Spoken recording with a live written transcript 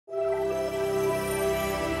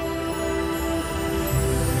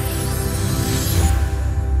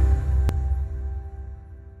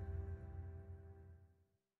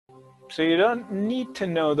So you don't need to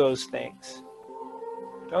know those things.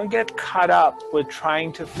 Don't get caught up with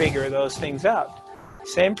trying to figure those things out.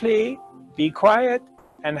 Simply be quiet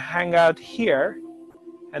and hang out here,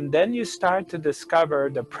 and then you start to discover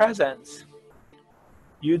the presence.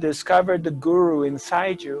 You discover the guru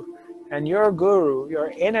inside you, and your guru,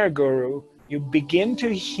 your inner guru, you begin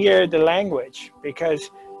to hear the language,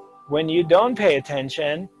 because when you don't pay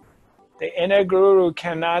attention, the inner guru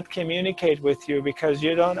cannot communicate with you because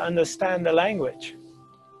you don't understand the language.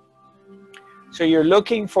 So you're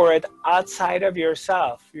looking for it outside of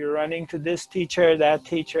yourself. You're running to this teacher, that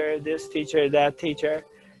teacher, this teacher, that teacher,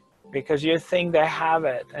 because you think they have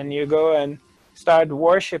it, and you go and start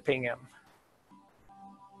worshiping him.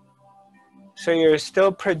 So you're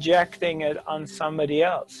still projecting it on somebody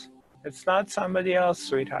else. It's not somebody else,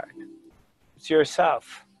 sweetheart. It's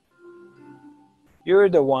yourself. You're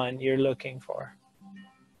the one you're looking for.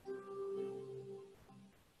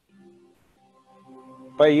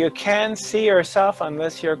 But you can't see yourself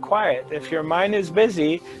unless you're quiet. If your mind is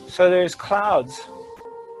busy, so there's clouds.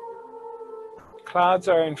 Clouds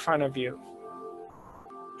are in front of you.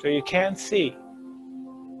 So you can't see.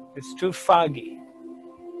 It's too foggy.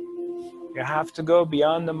 You have to go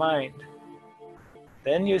beyond the mind.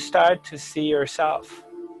 Then you start to see yourself.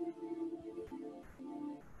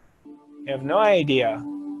 You have no idea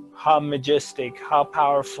how majestic, how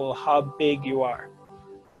powerful, how big you are.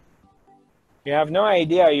 You have no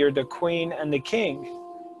idea you're the queen and the king.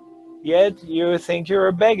 Yet you think you're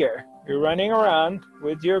a beggar. You're running around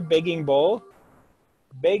with your begging bowl,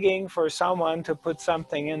 begging for someone to put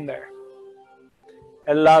something in there.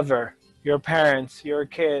 A lover, your parents, your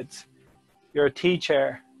kids, your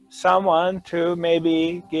teacher, someone to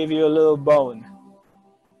maybe give you a little bone.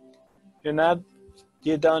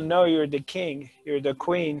 You don't know you're the king, you're the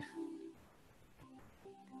queen.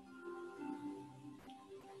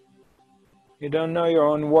 You don't know your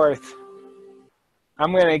own worth.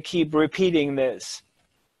 I'm going to keep repeating this.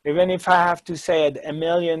 Even if I have to say it a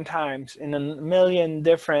million times in a million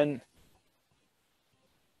different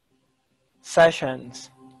sessions,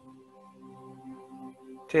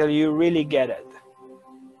 till you really get it.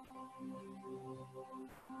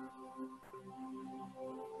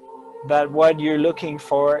 That what you're looking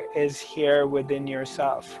for is here within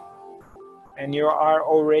yourself. And you are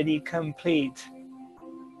already complete.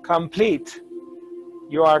 Complete.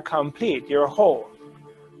 You are complete. You're whole.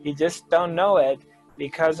 You just don't know it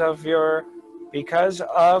because of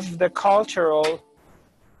the cultural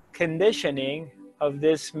conditioning of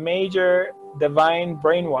this major divine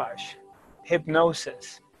brainwash,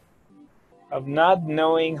 hypnosis, of not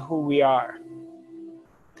knowing who we are.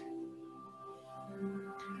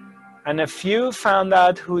 And a few found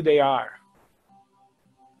out who they are.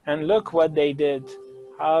 And look what they did.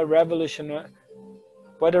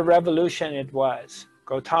 What a revolution it was.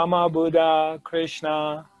 Gautama Buddha,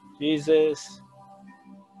 Krishna, Jesus,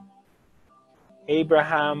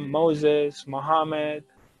 Abraham, Moses, Muhammad,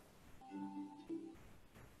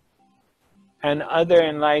 and other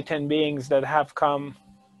enlightened beings that have come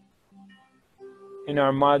in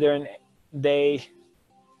our modern day.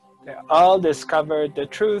 They all discovered the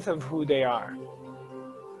truth of who they are.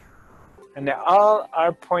 And they all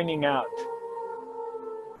are pointing out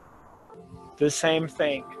the same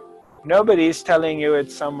thing. Nobody's telling you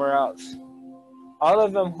it's somewhere else. All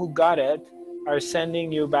of them who got it are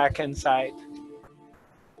sending you back inside.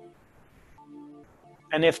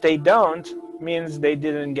 And if they don't, means they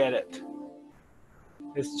didn't get it.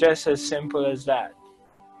 It's just as simple as that.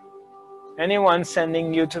 Anyone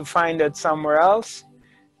sending you to find it somewhere else,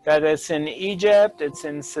 that it's in Egypt, it's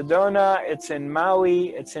in Sedona, it's in Maui,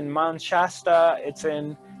 it's in Mount Shasta, it's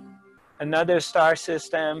in another star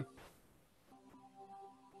system,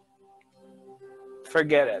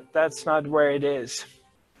 forget it. That's not where it is.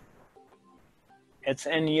 It's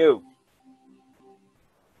in you.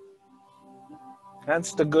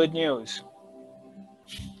 That's the good news.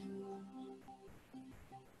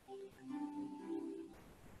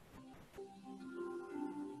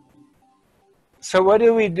 So what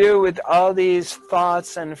do we do with all these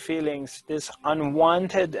thoughts and feelings, these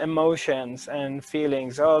unwanted emotions and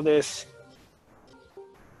feelings, all this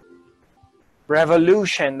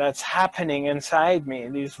revolution that's happening inside me,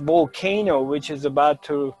 this volcano which is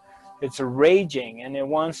it's raging and it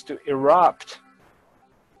wants to erupt.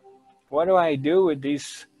 What do I do with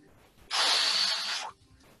these?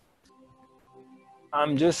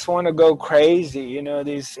 I just want to go crazy, you know,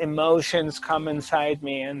 these emotions come inside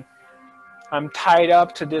me and I'm tied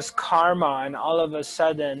up to this karma, and all of a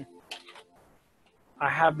sudden I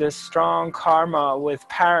have this strong karma with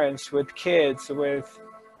parents, with kids, with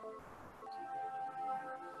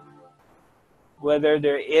whether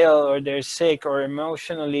they're ill or they're sick or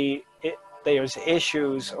emotionally there's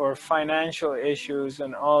issues or financial issues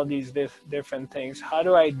and all these different things. How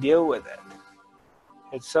do I deal with it?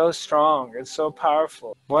 It's so strong, it's so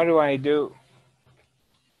powerful. What do I do?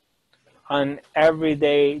 On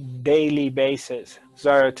everyday, daily basis,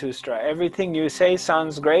 Zarathustra. Everything you say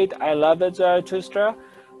sounds great. I love it, Zarathustra.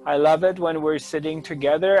 I love it when we're sitting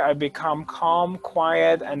together. I become calm,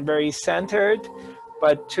 quiet, and very centered.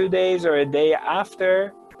 But 2 days or a day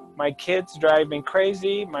after, my kids drive me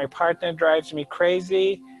crazy. My partner drives me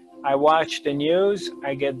crazy. I watch the news.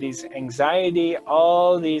 I get these anxiety.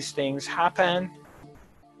 All these things happen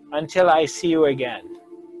until I see you again.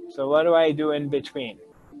 So what do I do in between?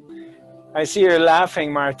 I see you're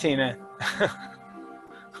laughing, Martina.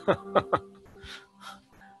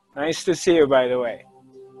 Nice to see you, by the way.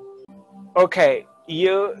 Okay,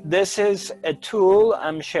 this is a tool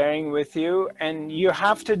I'm sharing with you, and you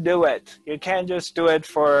have to do it. You can't just do it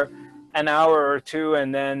for an hour or two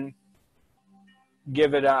and then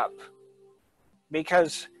give it up.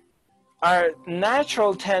 Because our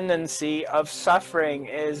natural tendency of suffering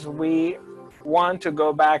is we want to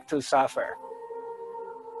go back to suffer.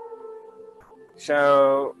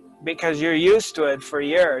 So, because you're used to it for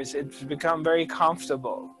years, it's become very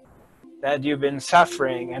comfortable that you've been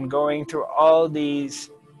suffering and going through all these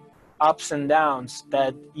ups and downs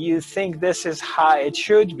that you think this is how it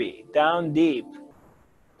should be, down deep.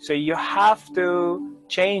 So you have to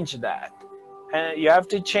change that. And you have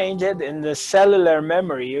to change it in the cellular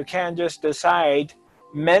memory. You can't just decide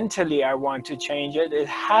mentally I want to change it. It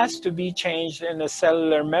has to be changed in the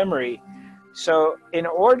cellular memory. So in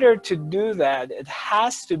order to do that, it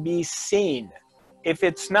has to be seen. If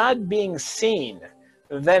it's not being seen,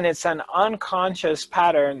 then it's an unconscious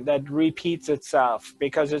pattern that repeats itself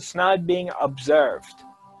because it's not being observed.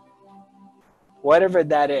 Whatever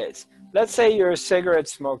that is. Let's say you're a cigarette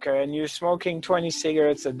smoker and you're smoking 20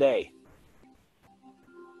 cigarettes a day.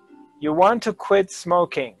 You want to quit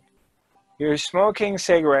smoking. You're smoking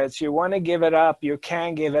cigarettes, you want to give it up, you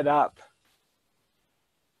can't give it up.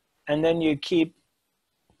 And then you keep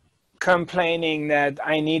complaining that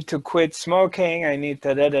I need to quit smoking, I need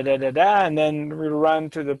to da-da-da-da-da, and then we run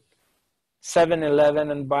to the 7-Eleven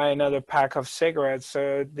and buy another pack of cigarettes.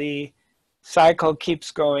 So the cycle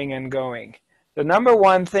keeps going and going. The number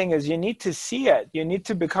one thing is you need to see it. You need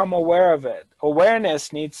to become aware of it.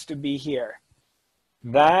 Awareness needs to be here.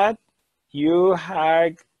 That your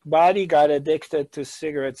body got addicted to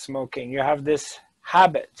cigarette smoking. You have this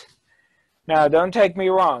habit. Now, don't take me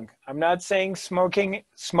wrong. I'm not saying smoke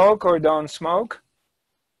or don't smoke.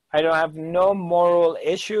 I don't have no moral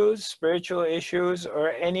issues, spiritual issues,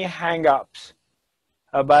 or any hang-ups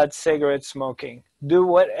about cigarette smoking. Do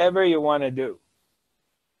whatever you want to do.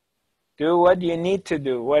 Do what you need to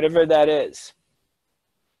do, whatever that is.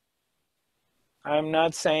 I'm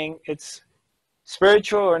not saying it's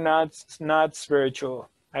spiritual or not spiritual.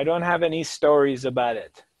 I don't have any stories about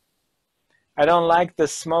it. I don't like the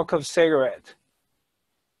smoke of cigarette.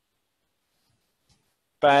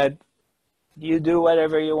 But you do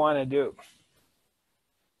whatever you want to do.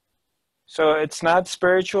 So it's not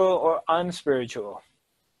spiritual or unspiritual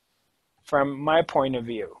from my point of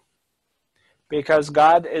view. Because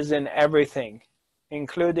God is in everything,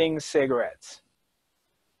 including cigarettes.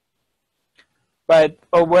 But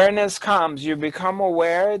awareness comes, you become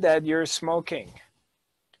aware that you're smoking.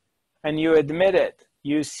 And you admit it,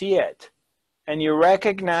 you see it. And you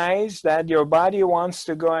recognize that your body wants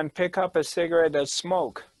to go and pick up a cigarette and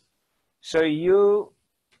smoke. So you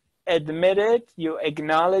admit it, you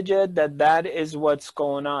acknowledge it, that is what's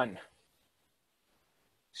going on.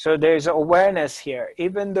 So there's awareness here,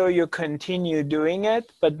 even though you continue doing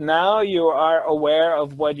it, but now you are aware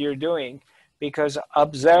of what you're doing because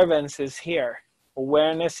observance is here,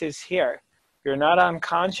 awareness is here. You're not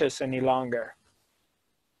unconscious any longer.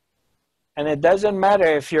 And it doesn't matter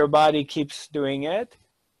if your body keeps doing it.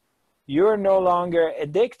 You're no longer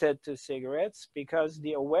addicted to cigarettes because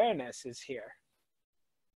the awareness is here.